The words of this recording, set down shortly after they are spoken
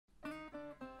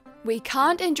We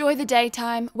can't enjoy the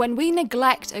daytime when we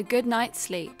neglect a good night's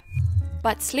sleep.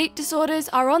 But sleep disorders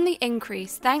are on the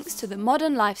increase thanks to the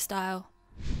modern lifestyle.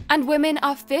 And women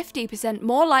are 50%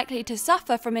 more likely to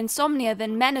suffer from insomnia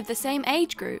than men of the same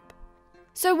age group.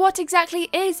 So what exactly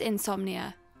is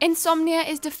insomnia? Insomnia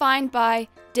is defined by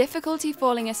difficulty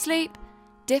falling asleep,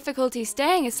 difficulty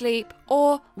staying asleep,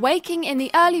 or waking in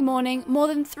the early morning more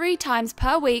than 3 times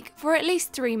per week for at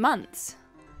least 3 months.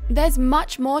 There's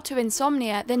much more to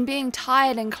insomnia than being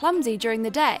tired and clumsy during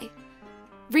the day.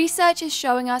 Research is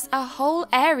showing us a whole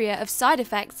area of side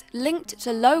effects linked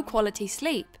to low quality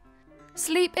sleep.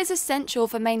 Sleep is essential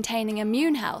for maintaining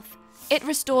immune health. It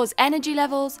restores energy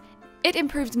levels, it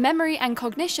improves memory and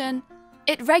cognition,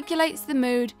 it regulates the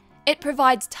mood, it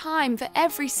provides time for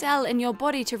every cell in your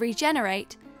body to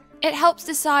regenerate, it helps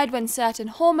decide when certain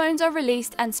hormones are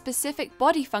released and specific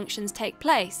body functions take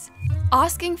place.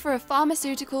 Asking for a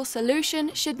pharmaceutical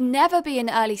solution should never be an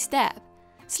early step.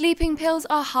 Sleeping pills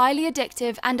are highly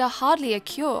addictive and are hardly a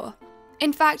cure.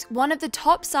 In fact, one of the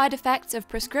top side effects of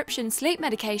prescription sleep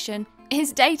medication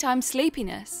is daytime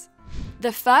sleepiness.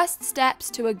 The first steps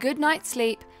to a good night's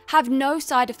sleep have no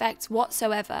side effects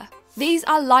whatsoever. These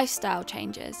are lifestyle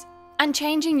changes. And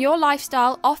changing your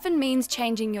lifestyle often means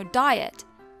changing your diet.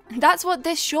 That's what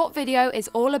this short video is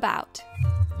all about.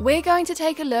 We're going to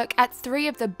take a look at 3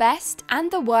 of the best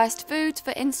and the worst foods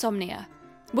for insomnia.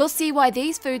 We'll see why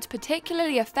these foods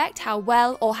particularly affect how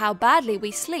well or how badly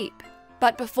we sleep.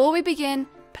 But before we begin,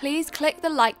 please click the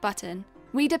like button.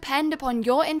 We depend upon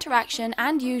your interaction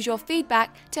and use your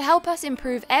feedback to help us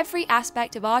improve every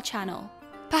aspect of our channel.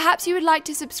 Perhaps you would like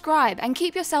to subscribe and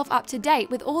keep yourself up to date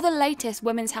with all the latest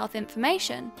women's health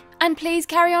information. And please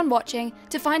carry on watching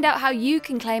to find out how you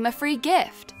can claim a free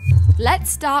gift. Let's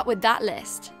start with that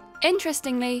list.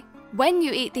 Interestingly, when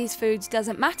you eat these foods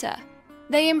doesn't matter.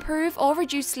 They improve or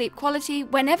reduce sleep quality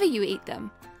whenever you eat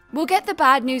them. We'll get the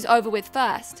bad news over with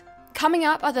first. Coming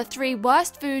up are the 3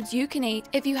 worst foods you can eat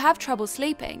if you have trouble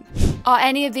sleeping. Are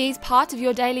any of these part of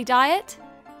your daily diet?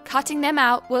 Cutting them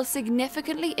out will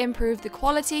significantly improve the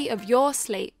quality of your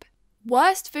sleep.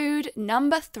 Worst food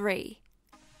number 3.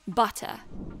 Butter.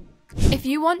 If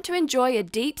you want to enjoy a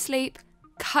deep sleep,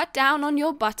 cut down on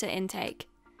your butter intake.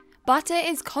 Butter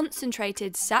is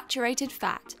concentrated saturated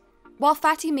fat. While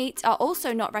fatty meats are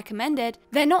also not recommended,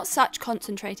 they're not such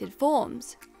concentrated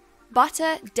forms.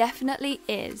 Butter definitely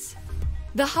is.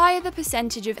 The higher the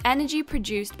percentage of energy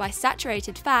produced by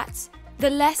saturated fats, the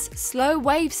less slow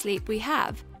wave sleep we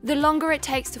have, the longer it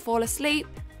takes to fall asleep,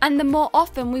 and the more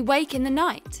often we wake in the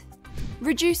night.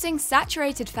 Reducing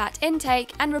saturated fat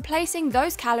intake and replacing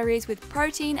those calories with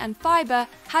protein and fiber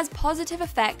has positive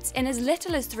effects in as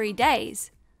little as 3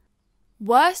 days.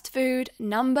 Worst food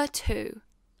number 2.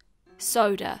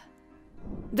 Soda.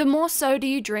 The more soda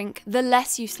you drink, the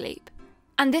less you sleep.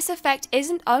 And this effect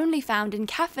isn't only found in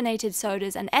caffeinated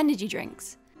sodas and energy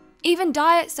drinks. Even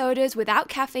diet sodas without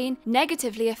caffeine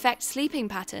negatively affect sleeping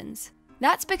patterns.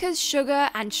 That's because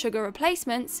sugar and sugar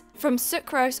replacements, from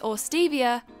sucrose or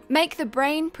stevia, make the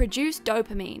brain produce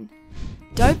dopamine.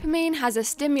 Dopamine has a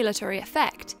stimulatory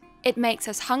effect. It makes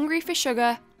us hungry for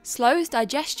sugar, slows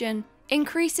digestion,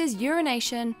 increases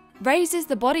urination, raises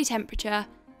the body temperature,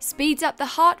 speeds up the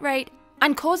heart rate,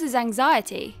 and causes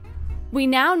anxiety. We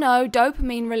now know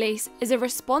dopamine release is a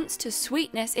response to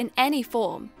sweetness in any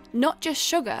form, not just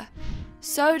sugar.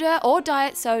 Soda or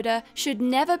diet soda should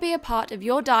never be a part of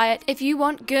your diet if you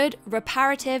want good,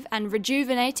 reparative, and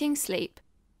rejuvenating sleep.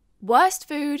 Worst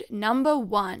food number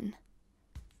 1.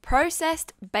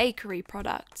 Processed bakery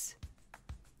products.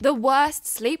 The worst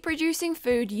sleep-reducing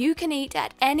food you can eat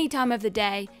at any time of the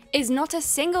day is not a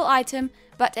single item,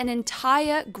 but an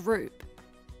entire group.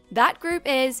 That group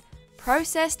is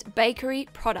processed bakery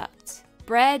products.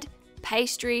 Bread,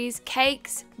 pastries,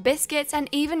 cakes, biscuits, and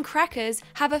even crackers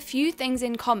have a few things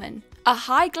in common. A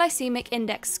high glycemic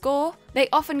index score, they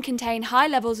often contain high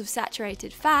levels of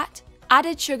saturated fat,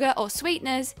 added sugar or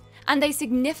sweeteners, and they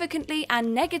significantly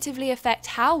and negatively affect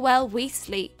how well we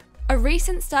sleep. A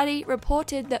recent study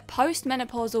reported that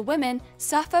postmenopausal women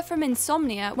suffer from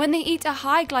insomnia when they eat a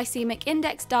high glycemic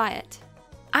index diet.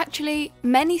 Actually,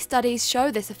 many studies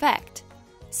show this effect.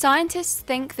 Scientists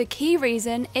think the key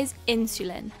reason is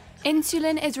insulin.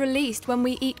 Insulin is released when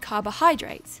we eat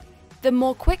carbohydrates. The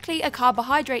more quickly a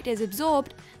carbohydrate is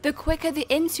absorbed, the quicker the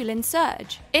insulin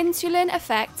surge. Insulin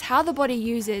affects how the body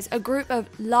uses a group of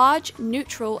large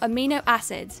neutral amino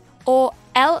acids, or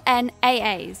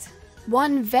LNAs.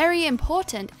 One very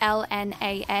important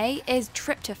LNAA is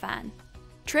tryptophan.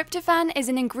 Tryptophan is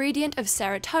an ingredient of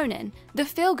serotonin, the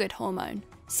feel-good hormone.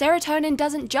 Serotonin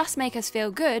doesn't just make us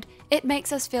feel good, it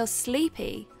makes us feel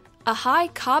sleepy. A high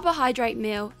carbohydrate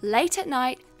meal late at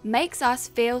night makes us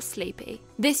feel sleepy.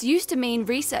 This used to mean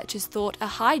researchers thought a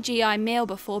high GI meal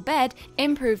before bed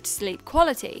improved sleep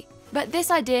quality, but this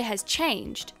idea has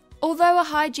changed. Although a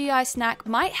high GI snack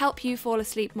might help you fall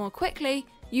asleep more quickly,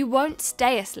 you won't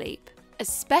stay asleep,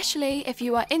 especially if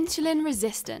you are insulin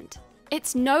resistant.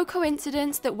 It's no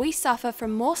coincidence that we suffer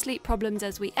from more sleep problems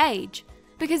as we age,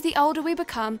 because the older we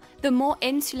become, the more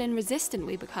insulin resistant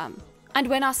we become. And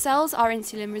when our cells are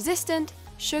insulin resistant,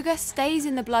 sugar stays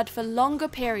in the blood for longer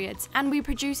periods and we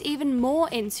produce even more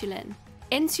insulin.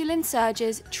 Insulin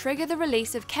surges trigger the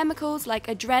release of chemicals like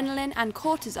adrenaline and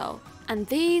cortisol, and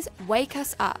these wake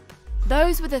us up.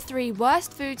 Those were the 3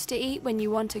 worst foods to eat when you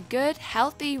want a good,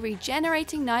 healthy,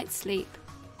 regenerating night's sleep.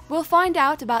 We'll find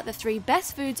out about the 3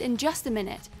 best foods in just a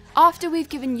minute, after we've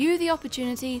given you the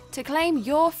opportunity to claim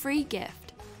your free gift.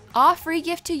 Our free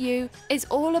gift to you is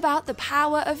all about the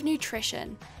power of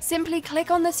nutrition. Simply click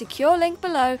on the secure link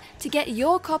below to get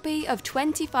your copy of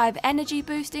 25 energy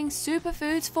boosting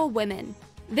superfoods for women.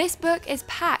 This book is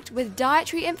packed with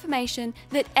dietary information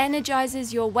that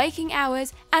energizes your waking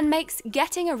hours and makes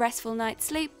getting a restful night's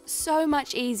sleep so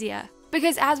much easier.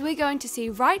 Because as we're going to see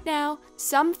right now,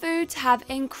 some foods have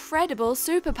incredible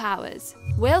superpowers.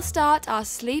 We'll start our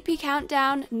sleepy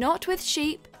countdown not with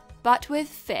sheep, but with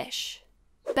fish.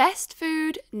 Best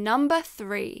food number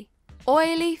 3.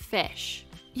 Oily fish.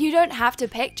 You don't have to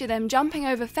picture them jumping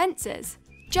over fences.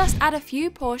 Just add a few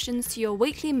portions to your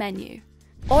weekly menu.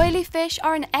 Oily fish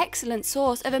are an excellent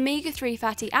source of omega-3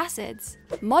 fatty acids.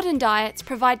 Modern diets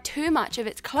provide too much of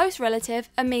its close relative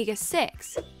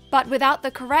omega-6. But without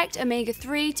the correct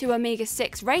omega-3 to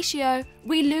omega-6 ratio,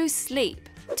 we lose sleep.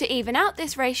 To even out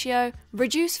this ratio,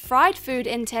 reduce fried food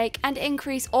intake and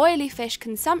increase oily fish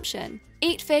consumption.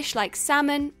 Eat fish like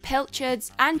salmon,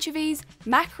 pilchards, anchovies,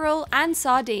 mackerel, and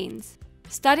sardines.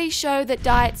 Studies show that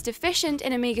diets deficient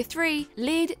in omega-3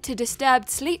 lead to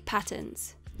disturbed sleep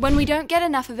patterns. When we don't get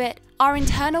enough of it, our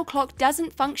internal clock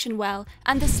doesn't function well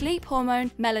and the sleep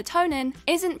hormone melatonin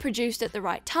isn't produced at the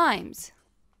right times.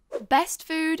 Best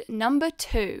food number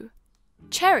 2.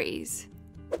 Cherries.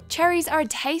 Cherries are a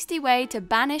tasty way to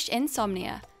banish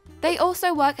insomnia. They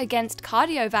also work against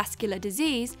cardiovascular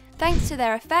disease thanks to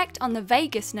their effect on the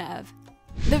vagus nerve.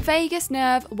 The vagus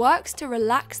nerve works to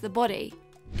relax the body.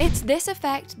 It's this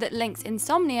effect that links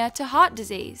insomnia to heart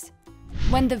disease.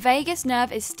 When the vagus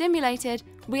nerve is stimulated,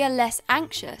 we are less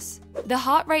anxious. The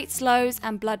heart rate slows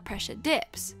and blood pressure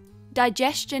dips.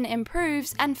 Digestion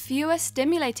improves and fewer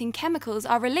stimulating chemicals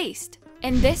are released.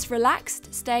 In this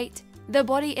relaxed state, the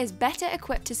body is better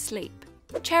equipped to sleep.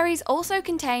 Cherries also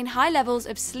contain high levels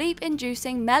of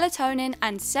sleep-inducing melatonin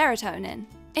and serotonin.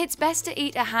 It's best to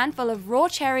eat a handful of raw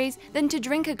cherries than to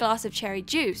drink a glass of cherry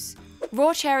juice.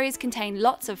 Raw cherries contain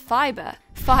lots of fiber.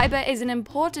 Fiber is an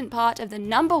important part of the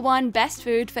number 1 best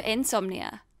food for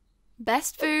insomnia.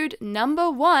 Best food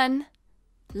number 1.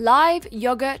 Live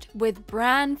yogurt with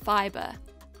bran fiber.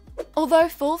 Although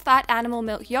full-fat animal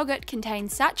milk yogurt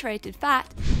contains saturated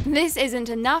fat, this isn't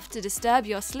enough to disturb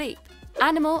your sleep.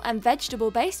 Animal and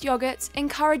vegetable-based yogurts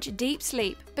encourage deep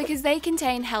sleep because they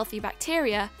contain healthy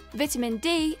bacteria, vitamin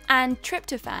D, and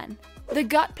tryptophan. The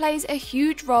gut plays a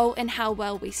huge role in how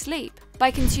well we sleep.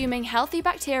 By consuming healthy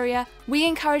bacteria, we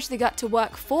encourage the gut to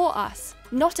work for us,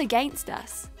 not against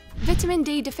us. Vitamin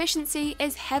D deficiency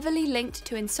is heavily linked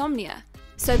to insomnia,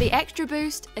 so the extra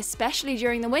boost, especially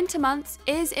during the winter months,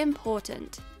 is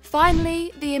important.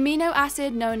 Finally, the amino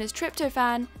acid known as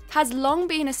tryptophan has long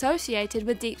been associated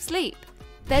with deep sleep.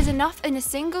 There's enough in a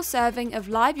single serving of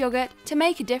live yogurt to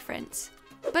make a difference.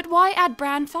 But why add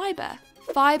bran fiber?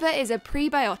 Fiber is a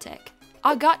prebiotic.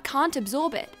 Our gut can't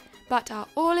absorb it, but our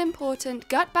all-important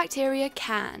gut bacteria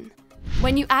can.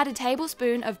 When you add a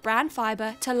tablespoon of bran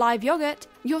fiber to live yogurt,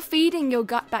 you're feeding your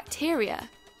gut bacteria.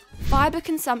 Fiber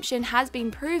consumption has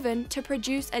been proven to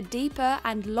produce a deeper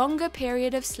and longer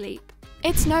period of sleep.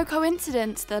 It's no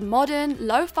coincidence the modern,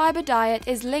 low-fiber diet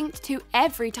is linked to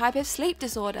every type of sleep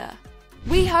disorder.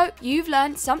 We hope you've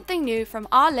learned something new from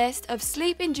our list of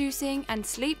sleep-inducing and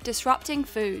sleep-disrupting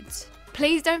foods.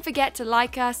 Please don't forget to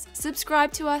like us,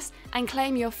 subscribe to us, and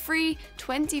claim your free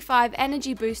 25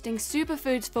 energy-boosting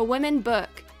superfoods for women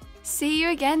book. See you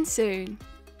again soon.